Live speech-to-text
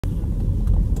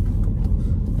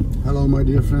Hello my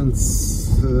dear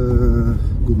friends,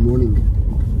 good morning.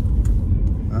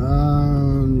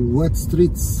 Wet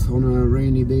streets on a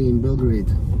rainy day in Belgrade.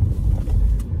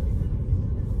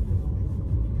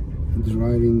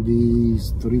 Driving the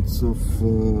streets of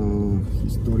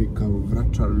historical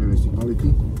Vračar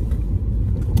municipality.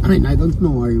 I mean, I don't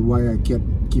know why I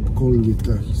keep calling it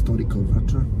historical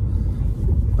Vračar,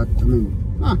 but I mean,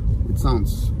 it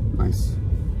sounds nice,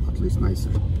 at least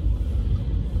nicer.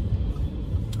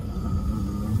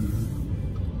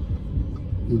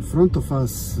 In front of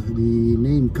us, the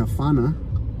name Kafana,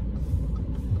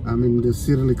 I mean the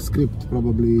Cyrillic script,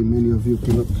 probably many of you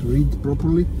cannot read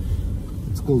properly.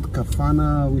 It's called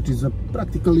Kafana, which is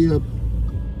practically a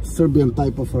Serbian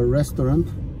type of a restaurant,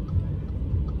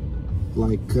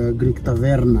 like Greek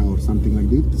taverna or something like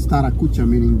that. Stara kuća,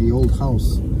 meaning the old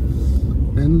house.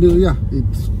 And yeah,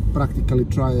 it practically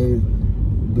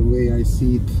the way I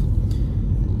see it,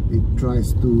 it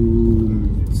tries to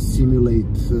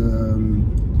simulate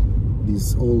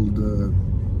these old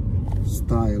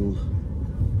style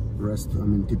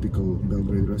typical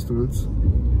Belgrade restaurants.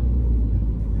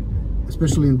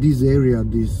 Especially in this area,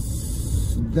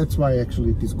 that's why actually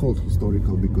it is called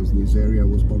historical, because this area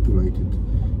was populated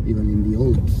even in the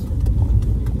old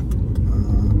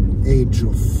age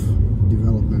of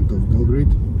development of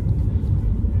Belgrade.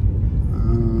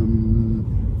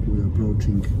 We're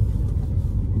approaching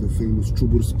the famous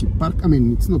Čuburski Park. I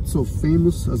mean, it's not so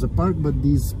famous as a park, but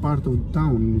this part of the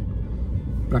town,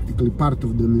 practically part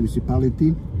of the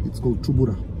municipality, it's called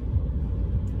Čubura.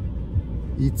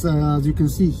 It's as you can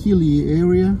see, hilly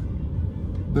area,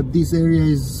 but this area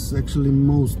is actually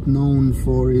most known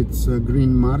for its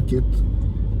green market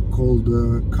called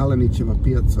Kalenićeva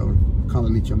Pijaca, or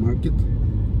Kalenića Market,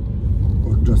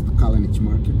 or just Kalenić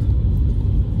Market,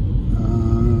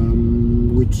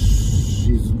 which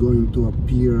is going to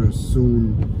appear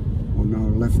soon on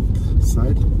our left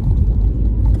side.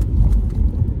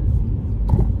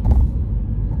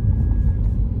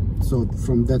 So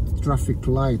from that traffic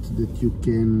light that you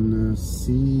can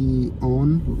see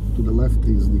on to the left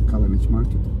is the Kalenić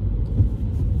Market.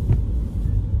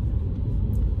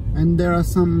 And there are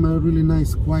some really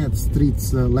nice quiet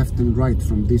streets left and right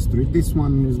from this street. This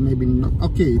one is maybe not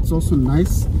okay, it's also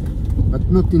nice,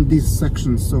 but not in this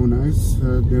section so nice.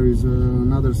 There is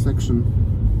another section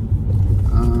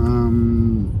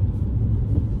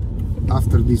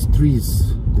after these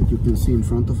trees that you can see in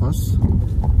front of us.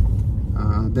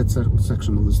 That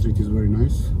section of the street is very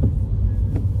nice.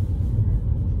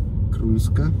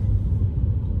 Krunska.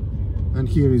 And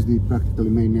here is the practically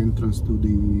main entrance to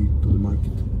the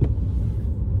market.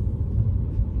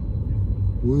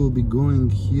 We will be going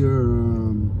here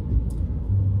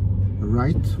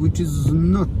right, which is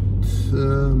not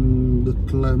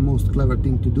the most clever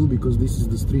thing to do, because this is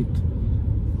the street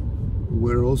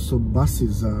where also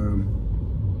buses are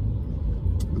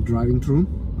driving through.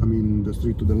 I mean, the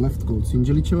street to the left called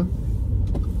Sinjelićeva,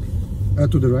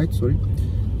 to the right, sorry.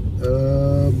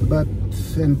 But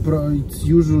it's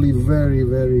usually very,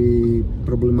 very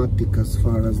problematic as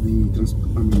far as the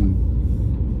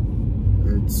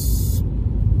it's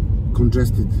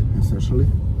congested essentially.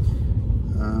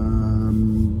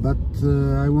 But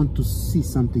I want to see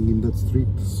something in that street,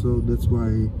 so that's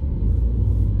why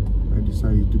I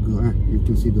decided to go. You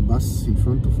can see the bus in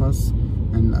front of us,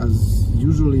 and as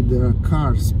usually there are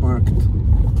cars parked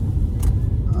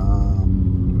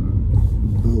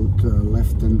both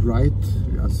left and right.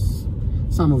 As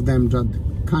some of them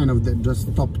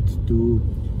just stopped to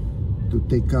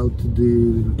take out to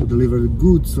deliver the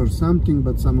goods or something,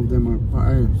 but some of them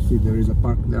are see there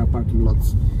are parking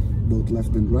lots both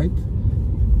left and right.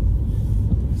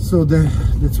 So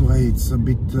that's why it's a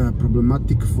bit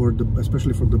problematic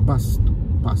especially for the bus to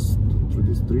pass through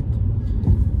the street.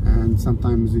 And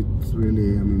sometimes it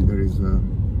really, I mean, there is a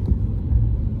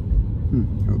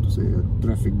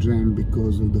traffic jam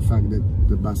because of the fact that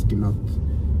the bus cannot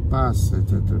pass,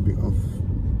 etc., be off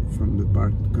from the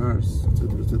parked cars,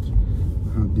 etc., etc.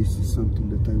 This is something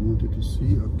that I wanted to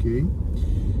see. Okay,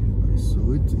 I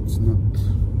saw it. It's not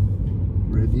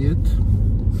ready yet.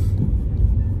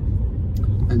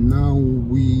 And now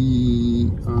we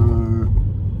are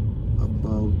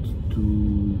about to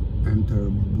enter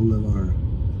Boulevard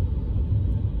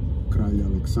Kralja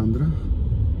Aleksandra.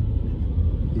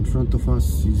 In front of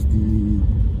us is the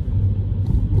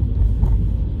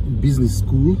business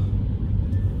school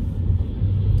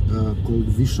called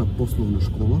Viša poslovna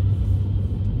škola,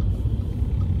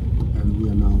 and we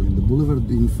are now in the boulevard.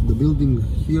 In the building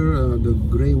here, the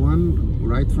gray one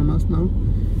right from us now,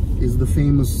 is the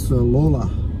famous Lola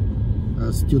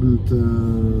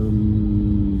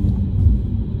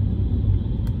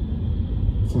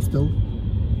hostel,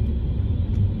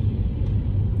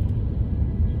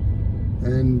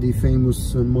 and the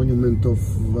famous monument of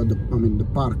the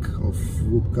park of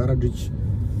Vuk Karadžić,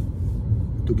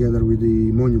 together with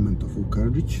the monument of Vuk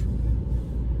Karadžić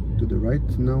to the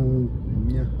right. Now,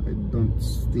 yeah, I don't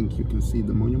think you can see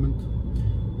the monument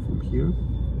from here.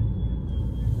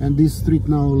 And this street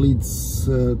now leads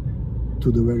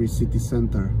to the very city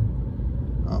center,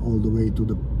 all the way to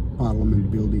the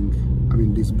Parliament building.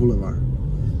 This boulevard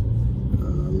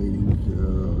leading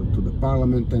to the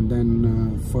Parliament, and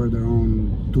then further on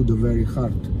to the very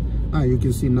heart. You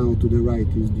can see now to the right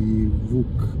is the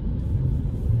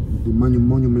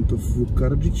monument of Vuk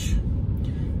Karadžić,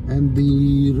 and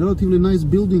the relatively nice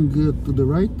building to the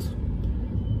right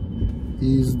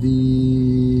is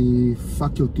the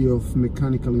Faculty of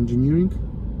Mechanical Engineering.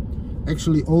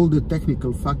 Actually, all the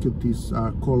technical faculties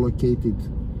are co-located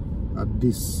at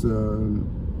this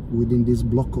within this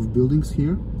block of buildings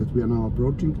here that we are now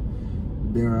approaching.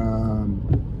 There are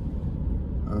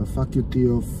Faculty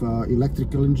of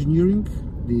Electrical Engineering,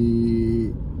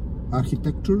 the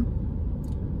Architecture,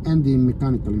 and the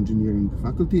Mechanical Engineering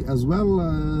faculty as well.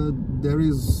 There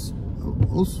is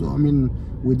also,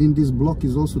 within this block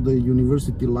is also the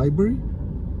University Library,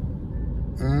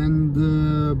 and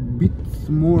a bit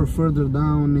more further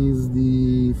down is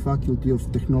the Faculty of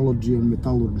Technology and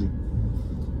Metallurgy.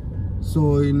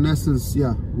 So in essence,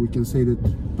 yeah, we can say that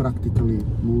practically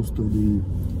most of the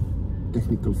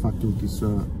technical faculties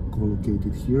are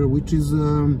co-located here, which is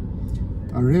a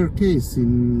rare case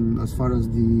as far as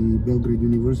the Belgrade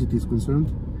University is concerned,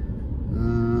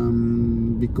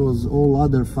 because all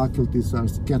other faculties are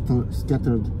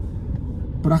scattered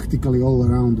practically all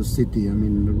around the city.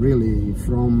 Really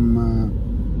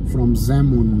from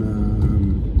Zemun,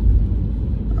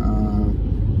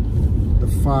 the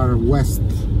far west,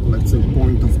 let's say,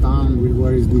 point of town,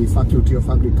 where is the Faculty of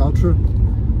Agriculture,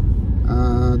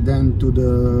 then to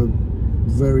the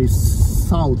very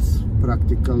south,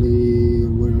 practically,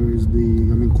 where is the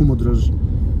Kumodraž,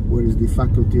 where is the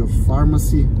Faculty of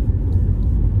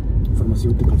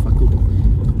Pharmaceutical faculty.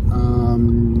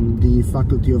 The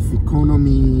Faculty of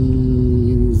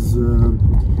Economy is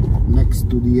next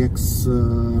to the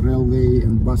ex-railway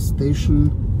and bus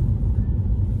station.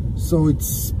 So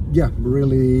it's, yeah,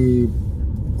 really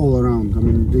all around.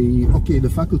 The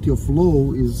Faculty of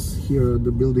Law is here,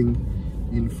 the building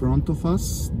in front of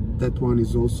us. That one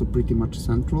is also pretty much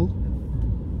central.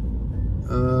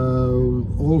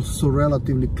 Also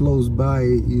relatively close by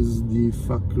is the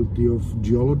Faculty of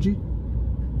Geology.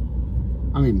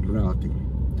 Relatively.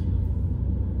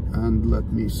 And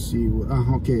let me see.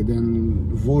 Okay, then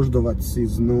Voždovac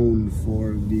is known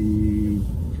for the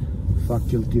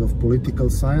Faculty of Political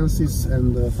Sciences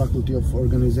and the Faculty of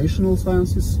Organizational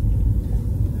Sciences,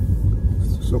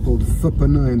 so-called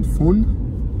FPN and FON.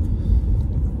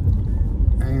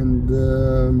 And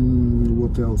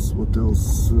what else?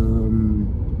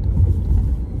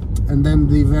 And then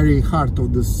the very heart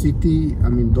of the city,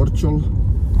 Dorčol,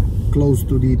 close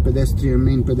to the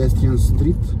main pedestrian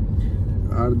street,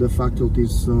 are the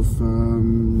faculties of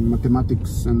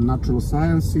Mathematics and Natural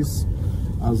Sciences,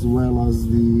 as well as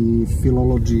the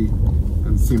Philology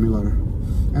and similar.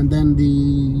 And then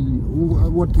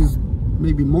what is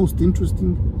maybe most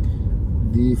interesting,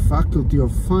 the Faculty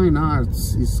of Fine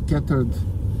Arts is scattered,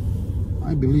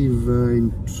 I believe,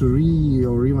 in 3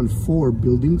 or even 4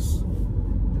 buildings.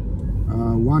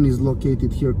 One is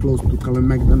located here close to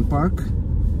Kalemegdan Park.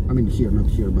 Here, not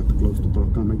here, but close to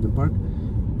Kalemegdan Park.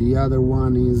 The other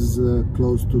one is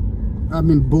close to,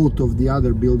 both of the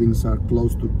other buildings are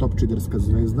close to Topčiderska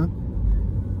Zvezda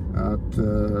at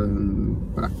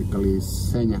practically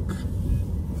Senjak.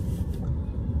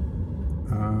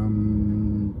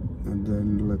 And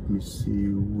then let me see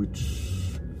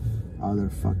which other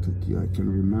faculty I can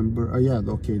remember. Yeah,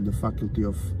 okay, the Faculty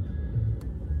of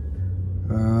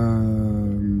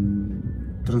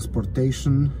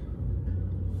Transportation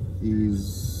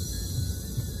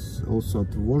is also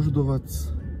at Voždovac,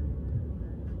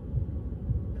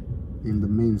 in the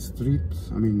main street,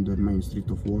 the main street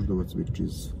of Voždovac, which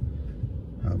is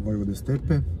Vojvode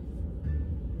Stepe.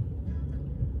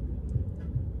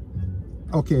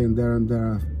 Okay, and there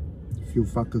are a few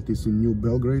faculties in New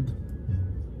Belgrade.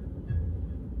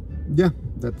 Yeah,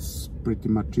 that's pretty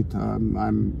much it.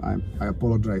 I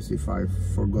apologize if I've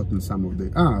forgotten some of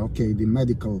the... okay, the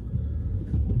medical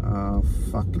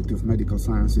Faculty of Medical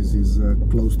Sciences is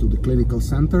close to the clinical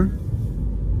center,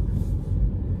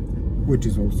 which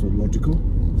is also logical.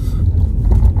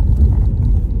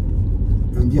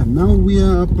 And yeah, now we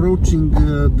are approaching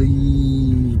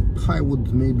the, I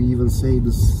would maybe even say,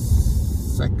 the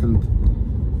second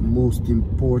most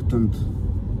important.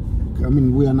 I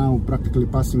mean, we are now practically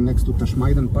passing next to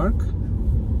Tashmaidan Park,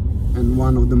 and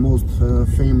one of the most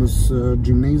famous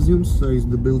gymnasiums is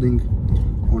the building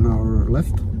on our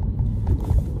left.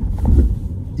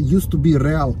 It used to be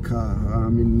Realka, I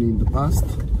mean, in the past,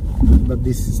 but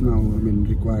this is now, I mean,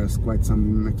 requires quite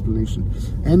some explanation.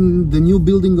 And the new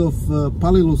building of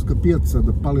Palilulska Piazza,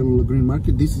 the Palilula Green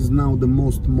Market, this is now the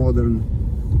most modern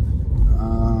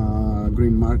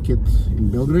green market in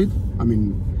Belgrade. I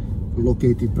mean,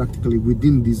 located practically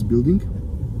within this building.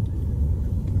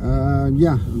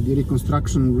 Yeah, the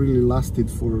reconstruction really lasted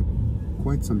for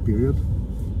quite some period,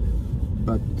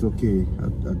 but okay,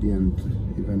 at the end,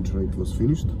 eventually it was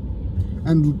finished.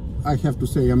 And I have to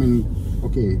say, I mean,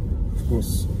 okay, of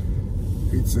course,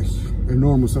 it's an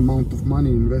enormous amount of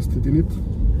money invested in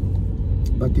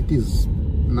it, but it is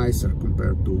nicer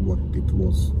compared to what it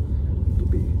was, to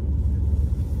be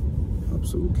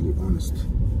absolutely honest.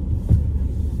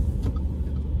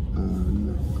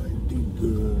 Now I did,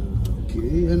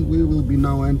 okay, and we will be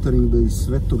now entering the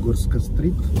Svetogorska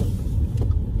street.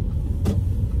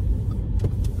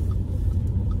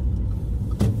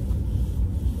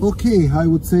 Okay, I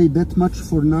would say that much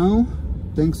for now.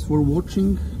 Thanks for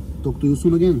watching. Talk to you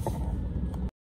soon again.